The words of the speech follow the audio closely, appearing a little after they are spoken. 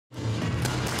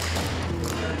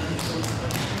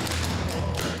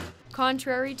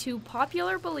Contrary to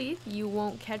popular belief, you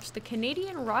won't catch the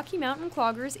Canadian Rocky Mountain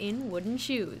Cloggers in wooden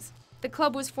shoes. The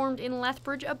club was formed in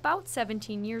Lethbridge about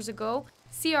 17 years ago.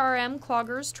 CRM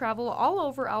Cloggers travel all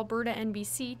over Alberta and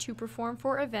BC to perform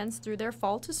for events through their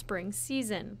fall to spring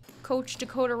season. Coach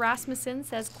Dakota Rasmussen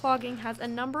says clogging has a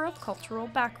number of cultural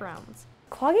backgrounds.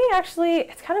 Clogging actually,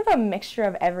 it's kind of a mixture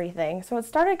of everything. So it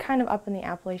started kind of up in the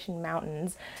Appalachian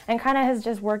Mountains and kind of has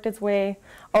just worked its way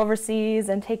overseas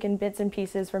and taken bits and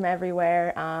pieces from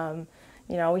everywhere.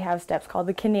 You know, we have steps called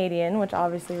the Canadian, which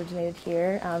obviously originated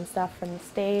here, stuff from the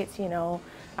States, you know,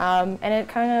 and it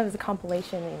kind of is a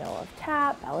compilation, you know, of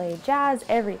tap, ballet, jazz,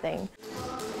 everything.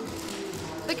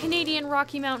 The Canadian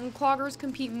Rocky Mountain Cloggers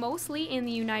compete mostly in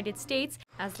the United States,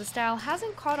 as the style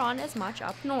hasn't caught on as much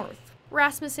up north.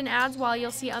 Rasmussen adds, while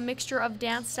you'll see a mixture of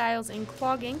dance styles in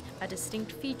clogging, a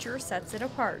distinct feature sets it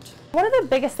apart. One of the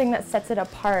biggest things that sets it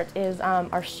apart is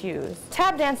our shoes.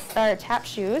 Tap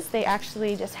shoes, they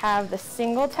actually just have the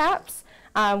single taps,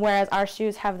 whereas our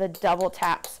shoes have the double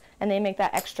taps, and they make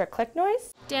that extra click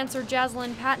noise. Dancer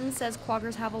Jaslyn Patton says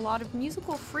cloggers have a lot of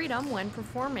musical freedom when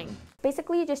performing.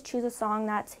 Basically, you just choose a song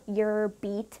that's your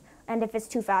beat, and if it's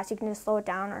too fast, you can just slow it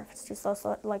down, or if it's too slow,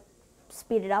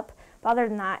 speed it up. But other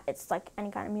than that, it's like any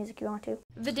kind of music you want to.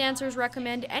 The dancers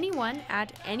recommend anyone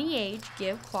at any age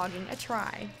give clogging a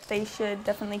try. They should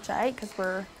definitely try it because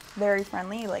we're very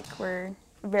friendly, like we're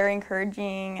very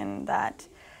encouraging, and that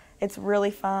it's really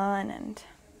fun and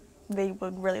they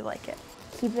would really like it.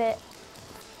 Keep it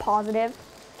positive,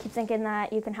 keep thinking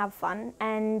that you can have fun,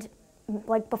 and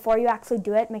like before you actually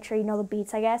do it, make sure you know the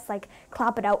beats, I guess, like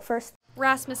clap it out first.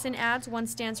 Rasmussen adds,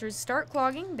 once dancers start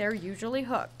clogging, they're usually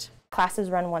hooked. Classes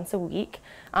run once a week,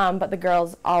 but the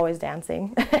girls always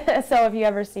dancing. So if you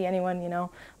ever see anyone, you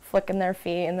know, flicking their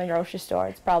feet in the grocery store,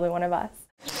 it's probably one of us.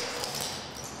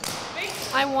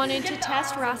 I wanted to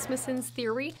test Rasmussen's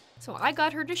theory, so I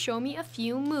got her to show me a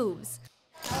few moves.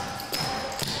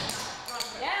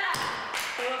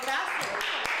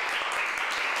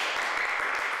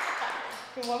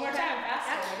 One more time,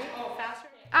 faster. Ready? Oh, faster.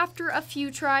 After a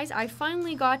few tries, I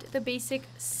finally got the basic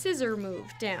scissor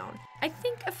move down. I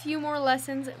think a few more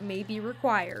lessons may be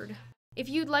required. If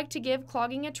you'd like to give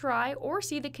clogging a try or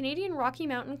see the Canadian Rocky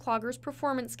Mountain Cloggers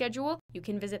performance schedule, you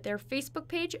can visit their Facebook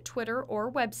page, Twitter,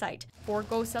 or website. For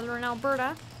Go Southern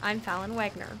Alberta, I'm Falon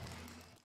Wagner.